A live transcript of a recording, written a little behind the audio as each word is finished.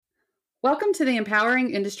Welcome to the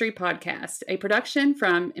Empowering Industry Podcast, a production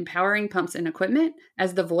from Empowering Pumps and Equipment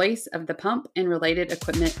as the voice of the pump and related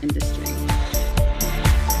equipment industry.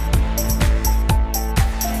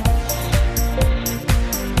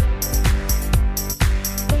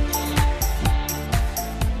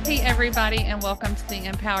 Hey, everybody, and welcome to the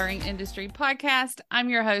Empowering Industry Podcast. I'm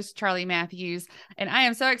your host, Charlie Matthews, and I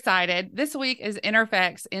am so excited. This week is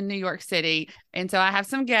Interfex in New York City, and so I have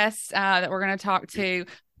some guests that we're going to talk to,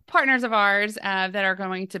 partners of ours that are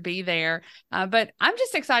going to be there. But I'm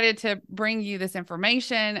just excited to bring you this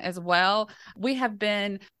information as well. We have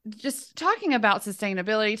been just talking about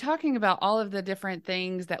sustainability, talking about all of the different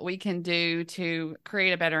things that we can do to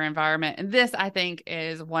create a better environment. And this, I think,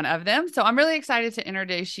 is one of them. So I'm really excited to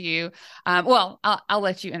introduce you. I'll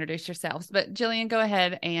let you introduce yourselves. But Jillian, go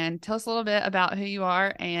ahead and tell us a little bit about who you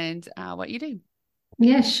are and what you do.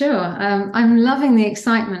 Yeah, sure. I'm loving the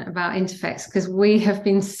excitement about Interfex because we have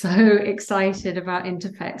been so excited about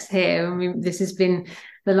Interfex here. I mean, this has been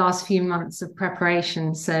the last few months of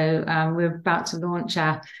preparation. So we're about to launch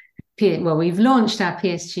we've launched our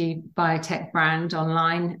PSG Biotech brand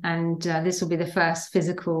online, and this will be the first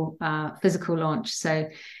physical launch. So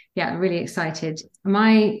yeah, really excited.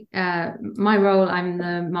 My role, I'm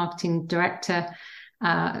the marketing director.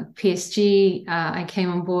 PSG, I came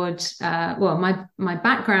on board. My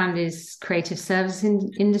background is creative service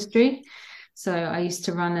industry. So I used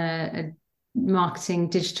to run a marketing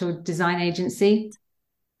digital design agency,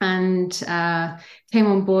 and came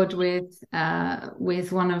on board with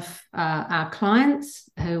one of our clients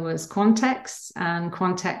who was Quantex, and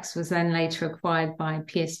Quantex was then later acquired by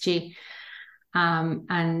PSG.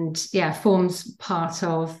 Forms part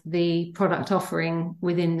of the product offering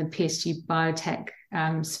within the PSG Biotech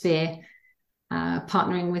sphere,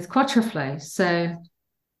 partnering with Quattroflow. So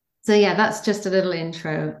yeah, that's just a little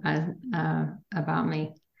intro about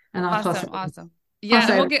me. And I'll awesome. Yeah,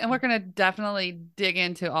 and we're going to definitely dig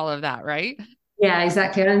into all of that, right? Yeah,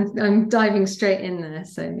 exactly. I'm diving straight in there.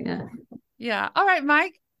 So yeah. Yeah. All right,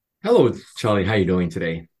 Mike. Hello, Charlie. How are you doing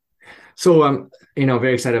today? So I'm,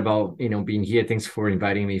 very excited about, being here. Thanks for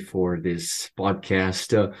inviting me for this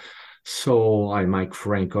podcast. So I'm Mike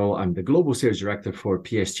Franco. I'm the Global Sales Director for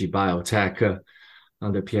PSG Biotech.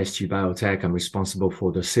 Under PSG Biotech, I'm responsible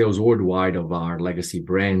for the sales worldwide of our legacy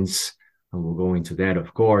brands. And we'll go into that,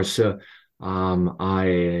 of course. I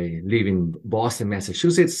live in Boston,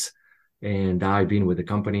 Massachusetts, and I've been with the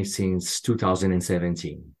company since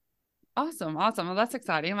 2017. Awesome. Well, that's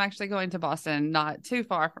exciting. I'm actually going to Boston not too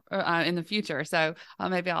far in the future. So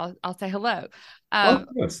maybe I'll say hello.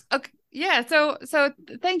 Yes. Okay. Yeah. So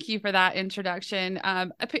thank you for that introduction.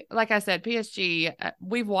 Like I said, PSG,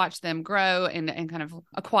 we've watched them grow and kind of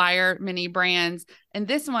acquire many brands. And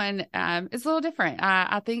this one is a little different.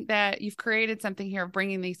 I think that you've created something here of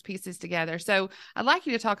bringing these pieces together. So I'd like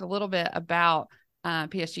you to talk a little bit about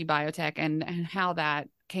PSG Biotech and how that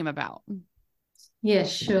came about. Yeah,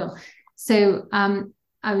 sure. So,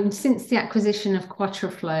 since the acquisition of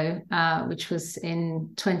Quattroflow, which was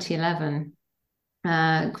in 2011,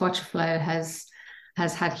 Quattroflow has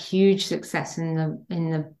had huge success in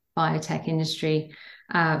the biotech industry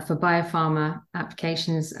for biopharma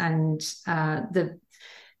applications, and the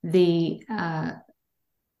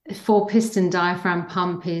 4-piston diaphragm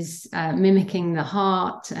pump is mimicking the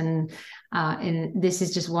heart, and this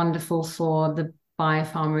is just wonderful for the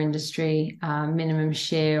biopharma industry, minimum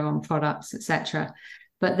share on products, etc.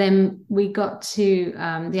 But then we got to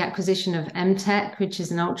the acquisition of MTech, which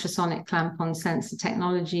is an ultrasonic clamp-on sensor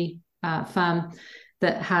technology firm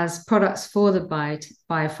that has products for the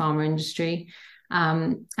biopharma industry.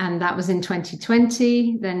 And that was in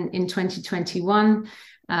 2020. Then in 2021,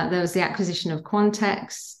 there was the acquisition of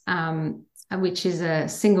Quantex, which is a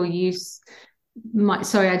single-use.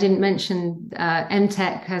 I didn't mention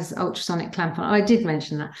MTech has ultrasonic clamp-on. Oh, I did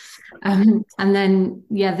mention that. And then,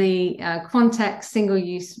 the Quantex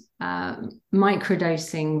single-use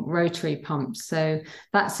microdosing rotary pumps. So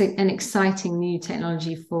that's an exciting new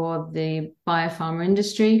technology for the biopharma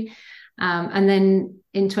industry. And then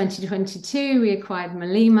in 2022, we acquired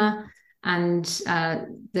Malema and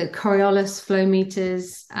the Coriolis flow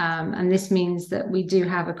meters. And this means that we do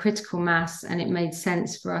have a critical mass, and it made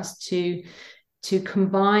sense for us to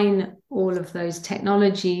combine all of those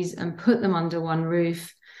technologies and put them under one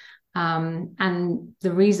roof. And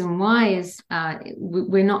the reason why is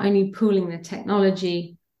we're not only pooling the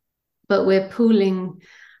technology, but we're pooling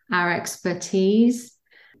our expertise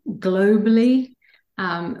globally.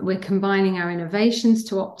 We're combining our innovations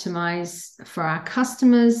to optimize for our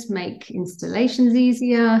customers, make installations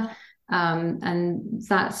easier. And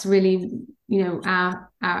that's really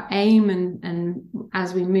our aim, and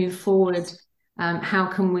as we move forward, how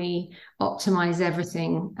can we optimize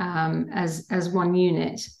everything as one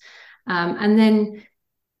unit, and then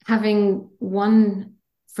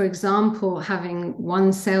for example, having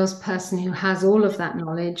one salesperson who has all of that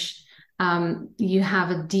knowledge. You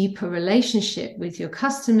have a deeper relationship with your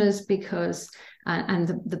customers because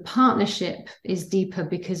and the partnership is deeper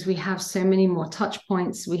because we have so many more touch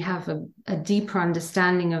points. We have a deeper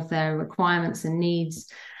understanding of their requirements and needs,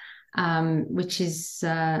 which is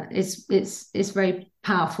it's very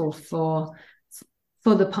powerful for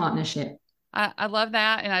the partnership. I love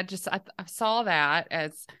that, and I saw that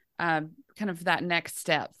as kind of that next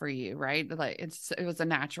step for you, right? Like it was a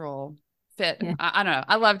natural fit. Yeah. I don't know.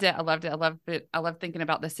 I loved it. I loved it. I love thinking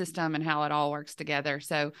about the system and how it all works together.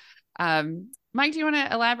 So, Mike, do you want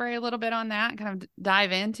to elaborate a little bit on that and kind of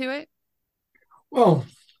dive into it? Well,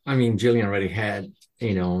 I mean, Jillian already had,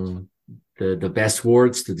 the best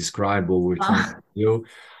words to describe what we're trying to do,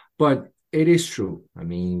 but it is true. I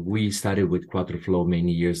mean, we started with QuatroFlow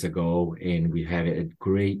many years ago, and we had a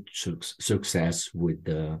great success with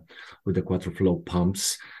the QuatroFlow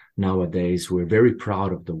pumps. Nowadays, we're very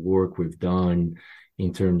proud of the work we've done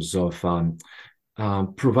in terms of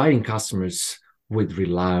providing customers with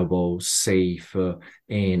reliable, safe,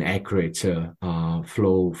 and accurate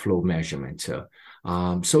flow measurement.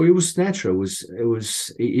 So it was natural.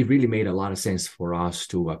 It really made a lot of sense for us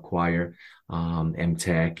to acquire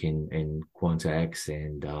MTech and Quantax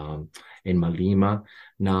and Malima.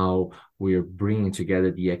 Now we're bringing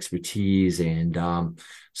together the expertise and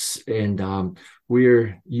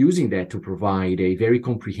we're using that to provide a very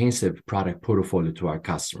comprehensive product portfolio to our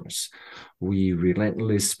customers. We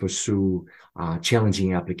relentlessly pursue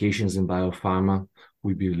challenging applications in biopharma.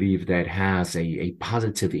 We believe that has a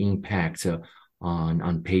positive impact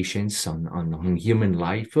on patients, on human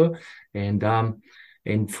life, and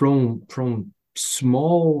from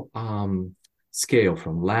small scale,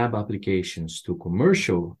 from lab applications to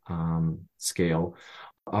commercial scale,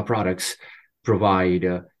 our products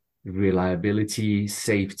provide reliability,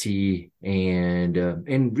 safety, and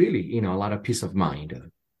really, a lot of peace of mind.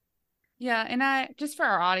 Yeah. And just for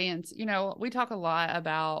our audience, we talk a lot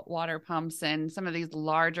about water pumps and some of these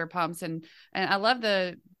larger pumps, and I love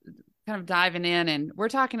the kind of diving in, and we're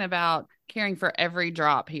talking about caring for every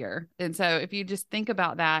drop here. And so if you just think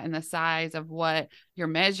about that and the size of what you're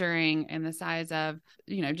measuring and the size of,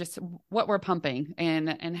 just what we're pumping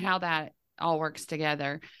and how that all works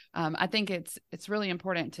together. I think it's really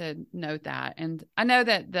important to note that. And I know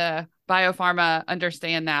that the biopharma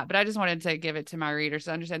understand that, but I just wanted to give it to my readers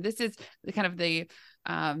to understand this is the kind of the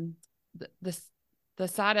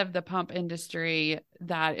side of the pump industry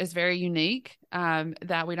that is very unique,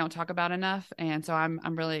 that we don't talk about enough. And so I'm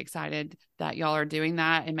really excited that y'all are doing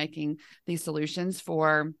that and making these solutions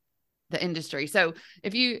for the industry. So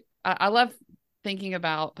I love thinking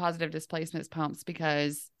about positive displacement pumps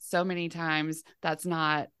because so many times that's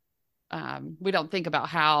not, we don't think about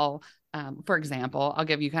how, for example, I'll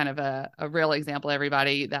give you kind of a real example,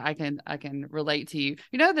 everybody, that I can relate to you.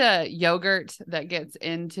 The yogurt that gets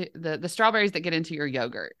into the strawberries that get into your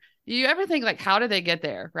yogurt. You ever think like, how do they get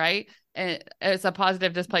there? Right. And it's a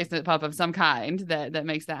positive displacement pump of some kind that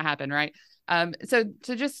makes that happen. Right. So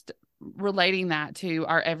just relating that to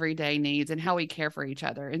our everyday needs and how we care for each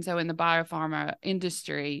other. And so in the biopharma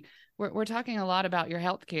industry, we're talking a lot about your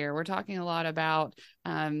healthcare. We're talking a lot about,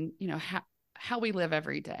 how we live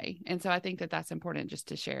every day. And so I think that that's important just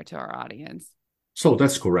to share to our audience. So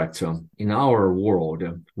that's correct. In our world,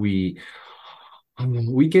 we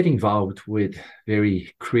get involved with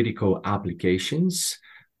very critical applications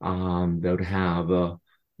that have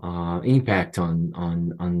impact on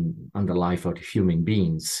the life of human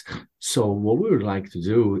beings. So what we would like to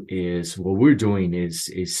do is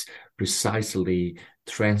precisely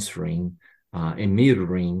transferring and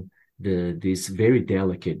mirroring these very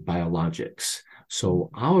delicate biologics. So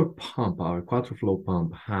our QuatroFlow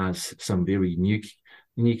pump has some very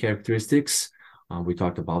unique characteristics. We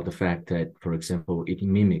talked about the fact that, for example, it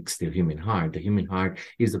mimics the human heart. The human heart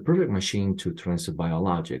is the perfect machine to transfer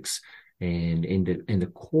biologics. And in the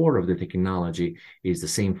core of the technology is the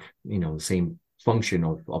same function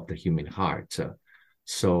of the human heart.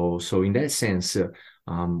 So in that sense,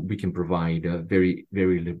 we can provide a very,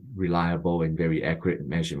 very reliable and very accurate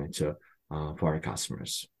measurement for our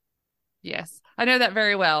customers. Yes, I know that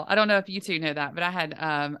very well. I don't know if you two know that, but I had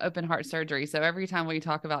open heart surgery. So every time we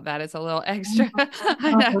talk about that, it's a little extra.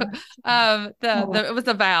 I know. It was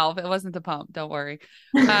the valve. It wasn't the pump. Don't worry.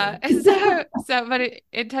 But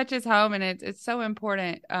it touches home, and it's so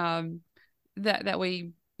important that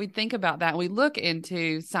we we think about that, we look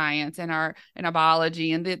into science and our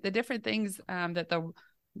biology and the different things that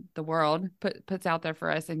the world puts out there for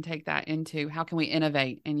us, and take that into how can we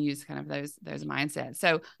innovate and use kind of those mindsets.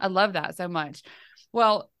 So I love that so much.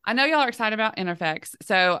 Well, I know y'all are excited about Interfex,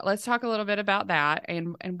 so let's talk a little bit about that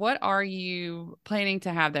and what are you planning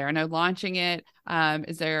to have there? I know launching it,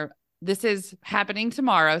 this is happening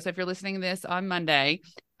tomorrow. So if you're listening to this on Monday,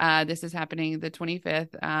 this is happening the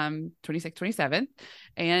 25th, 26th, 27th,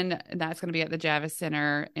 and that's going to be at the Javits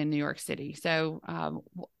Center in New York City. So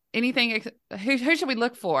anything, who should we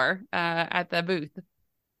look for at the booth?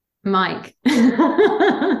 Mike.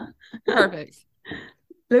 Perfect.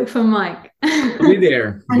 Look for Mike. I'll be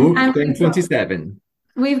there. Booth 1027.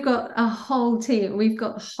 We've got a whole team. We've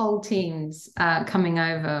got whole teams coming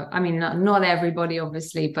over. I mean, not everybody,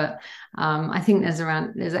 obviously, but I think there's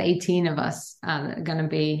 18 of us that are going to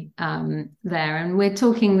be there. And we're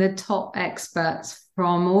talking the top experts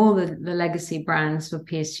from all the legacy brands for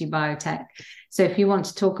PSG Biotech. So if you want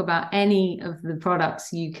to talk about any of the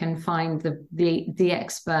products, you can find the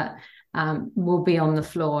expert will be on the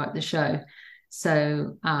floor at the show.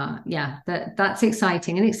 So that's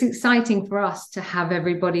exciting. And it's exciting for us to have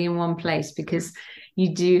everybody in one place, because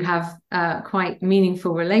you do have quite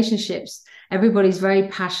meaningful relationships. Everybody's very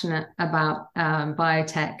passionate about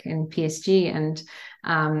biotech and PSG, and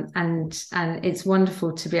it's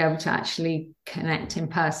wonderful to be able to actually connect in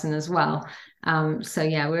person as well.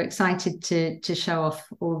 We're excited to show off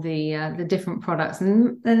all the different products,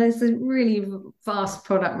 and there's a really vast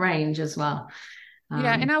product range as well.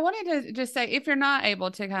 Yeah. And I wanted to just say, if you're not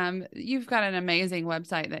able to come, you've got an amazing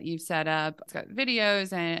website that you've set up. It's got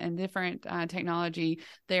videos and different technology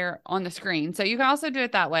there on the screen. So you can also do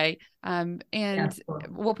it that way.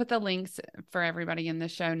 We'll put the links for everybody in the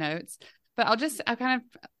show notes. But I kind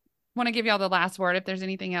of want to give y'all the last word if there's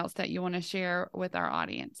anything else that you want to share with our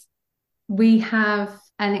audience. We have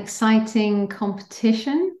an exciting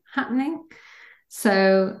competition happening.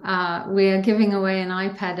 So we are giving away an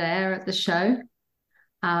iPad Air at the show.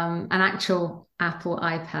 An actual Apple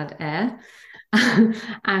iPad Air,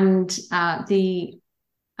 and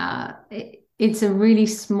it's a really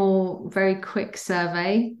small, very quick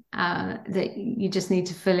survey that you just need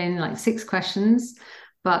to fill in, like 6 questions.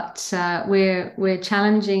 But we're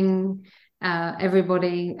challenging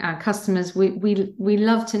everybody, our customers. We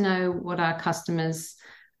love to know what our customers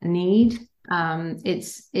need.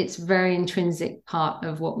 It's very intrinsic part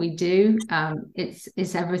of what we do.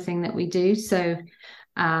 It's everything that we do. So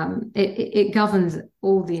it governs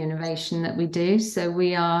all the innovation that we do. So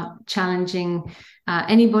we are challenging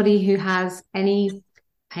anybody who has any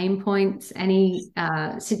pain points, any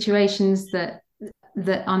situations that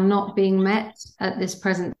are not being met at this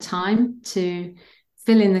present time, to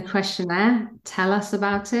fill in the questionnaire, tell us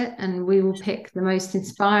about it, and we will pick the most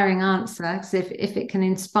inspiring answer. Because if it can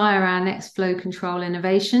inspire our next flow control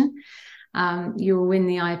innovation, you'll win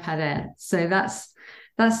the iPad Air. So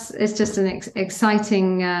it's just an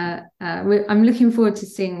exciting. I'm looking forward to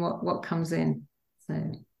seeing what comes in.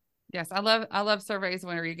 So. Yes, I love surveys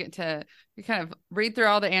where you kind of read through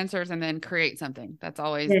all the answers and then create something. That's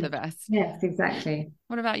always the best. Yes, exactly.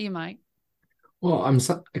 What about you, Mike? Well, I'm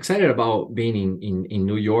so excited about being in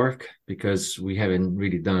New York, because we haven't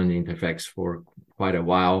really done Interfex for quite a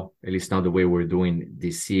while, at least not the way we're doing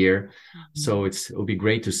this year. Mm-hmm. So it'll be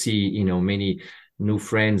great to see, many new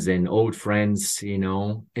friends and old friends,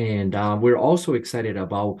 and we're also excited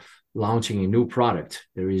about launching a new product.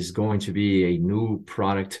 There is going to be a new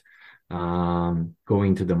product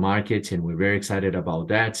going to the market, and we're very excited about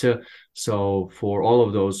that. So for all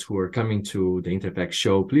of those who are coming to the Interfex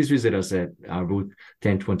show, please visit us at our booth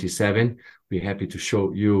 1027. We're happy to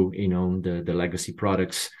show you, the legacy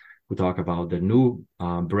products. We'll talk about the new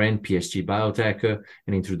brand PSG Biotech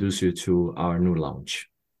and introduce you to our new launch.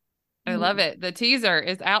 I love it. The teaser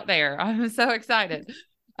is out there. I'm so excited.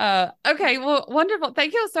 Okay, well, wonderful.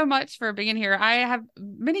 Thank you so much for being here. I have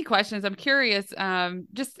many questions. I'm curious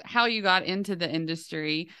just how you got into the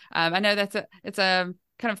industry. I know it's a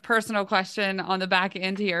kind of personal question on the back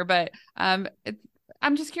end here, but I'm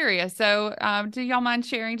just curious. So do y'all mind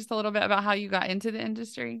sharing just a little bit about how you got into the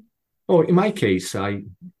industry? Oh, in my case, I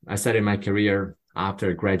started my career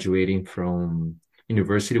after graduating from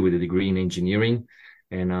university with a degree in engineering.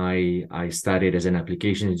 And I studied as an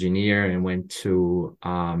application engineer and went to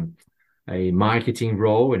a marketing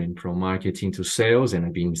role, and then from marketing to sales. And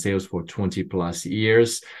I've been in sales for 20 plus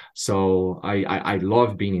years. So I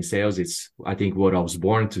love being in sales. It's, I think, what I was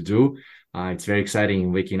born to do. it's very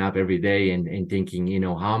exciting waking up every day and thinking,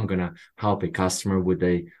 how I'm gonna help a customer with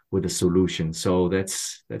a solution. So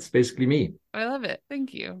that's basically me. I love it.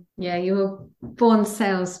 Thank you. Yeah, you were born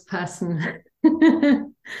salesperson.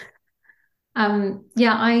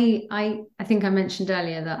 Yeah, I think I mentioned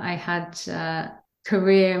earlier that I had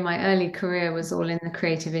my early career was all in the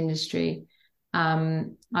creative industry.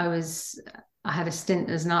 I had a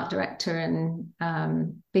stint as an art director in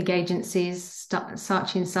big agencies,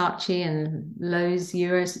 Saatchi & Saatchi and Lowe's,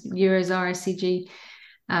 Euros RSCG,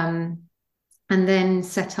 and then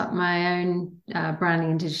set up my own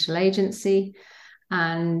branding and digital agency.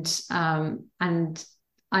 And I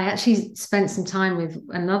actually spent some time with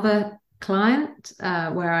another client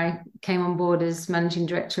where I came on board as managing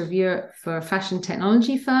director of Europe for a fashion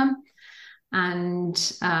technology firm. And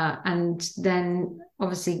then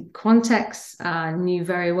obviously Quantex, knew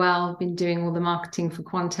very well, been doing all the marketing for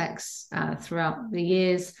Quantex throughout the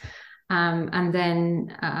years, and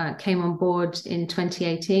then came on board in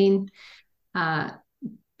 2018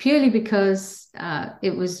 purely because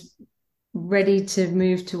it was ready to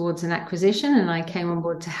move towards an acquisition, and I came on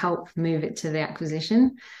board to help move it to the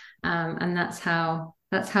acquisition, and that's how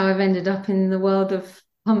I've ended up in the world of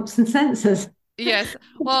pumps and sensors. Yes.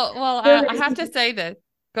 Well, I have to say that.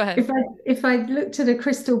 Go ahead. If I looked at a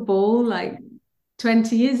crystal ball like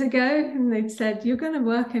 20 years ago and they'd said, you're going to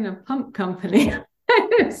work in a pump company, I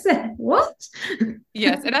would have said, what?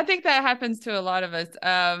 Yes. And I think that happens to a lot of us.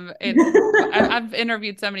 I've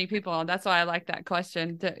interviewed so many people, and that's why I like that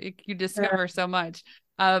question. You discover so much.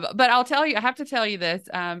 But I'll tell you, I have to tell you this,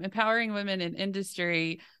 Empowering Women in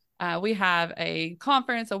Industry, we have a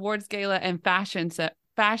conference, awards gala, and fashion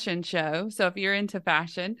show. So if you're into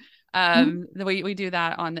fashion, we do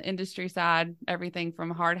that on the industry side, everything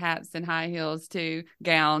from hard hats and high heels to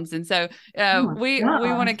gowns. And so we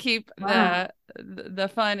want to keep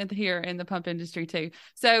the fun here in the pump industry too.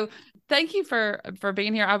 So thank you for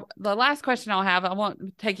being here. The last question I'll have, I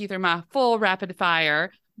won't take you through my full rapid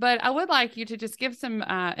fire, but I would like you to just give some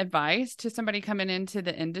advice to somebody coming into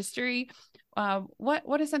the industry.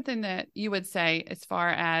 What is something that you would say as far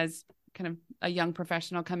as kind of a young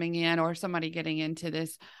professional coming in or somebody getting into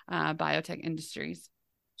this biotech industries?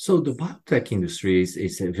 So the biotech industry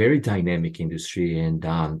is a very dynamic industry and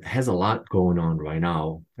has a lot going on right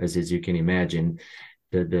now. As you can imagine,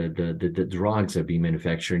 the drugs are being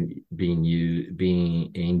manufactured,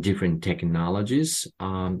 being in different technologies.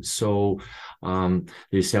 So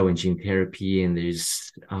there's cell and gene therapy, and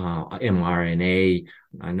there's mRNA.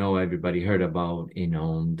 I know everybody heard about,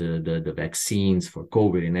 the vaccines for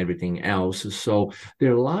COVID and everything else. So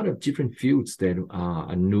there are a lot of different fields that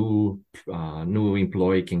a new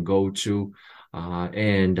employee can go to.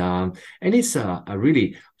 And it's a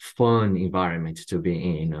really fun environment to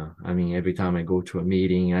be in. I mean, every time I go to a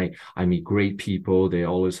meeting, I meet great people. They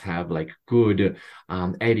always have like good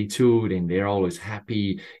attitude, and they're always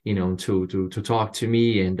happy, to talk to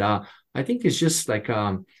me. And I think it's just like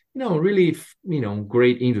really,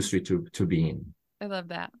 great industry to be in. I love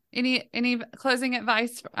that. Any closing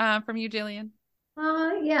advice from you, Jillian?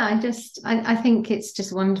 Yeah, I think it's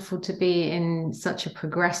just wonderful to be in such a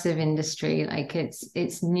progressive industry. Like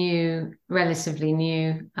it's new, relatively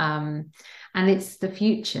new, and it's the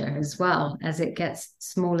future as well as it gets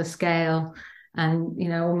smaller scale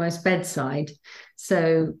and almost bedside.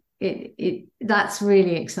 So that's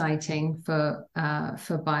really exciting for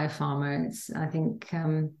biopharma. I think,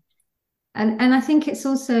 and I think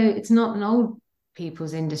it's not an old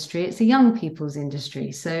people's industry, it's a young people's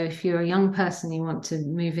industry. So if you're a young person, you want to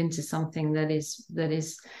move into something that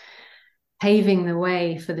is paving the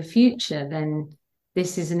way for the future, then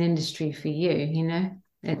this is an industry for you.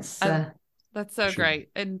 It's that's so great.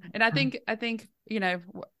 And I think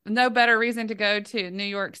no better reason to go to New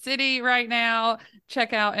York City right now.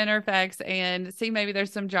 Check out Interfex and see, maybe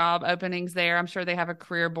there's some job openings there. I'm sure they have a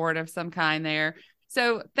career board of some kind there.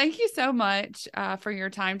 So thank you so much for your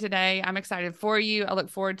time today. I'm excited for you. I look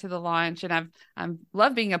forward to the launch, and I've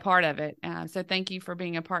loved being a part of it. So thank you for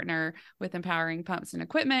being a partner with Empowering Pumps and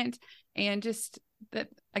Equipment. And just that,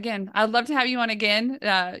 again, I'd love to have you on again.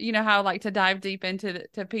 You know how I like to dive deep into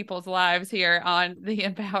people's lives here on the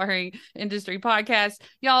Empowering Industry podcast.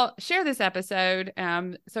 Y'all share this episode.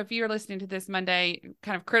 So if you're listening to this Monday,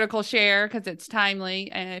 kind of critical share because it's timely,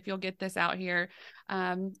 and if you'll get this out here,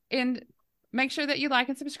 and make sure that you like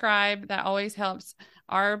and subscribe. That always helps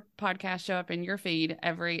our podcast show up in your feed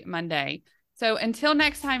every Monday. So until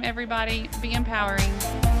next time, everybody, be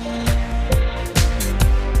empowering.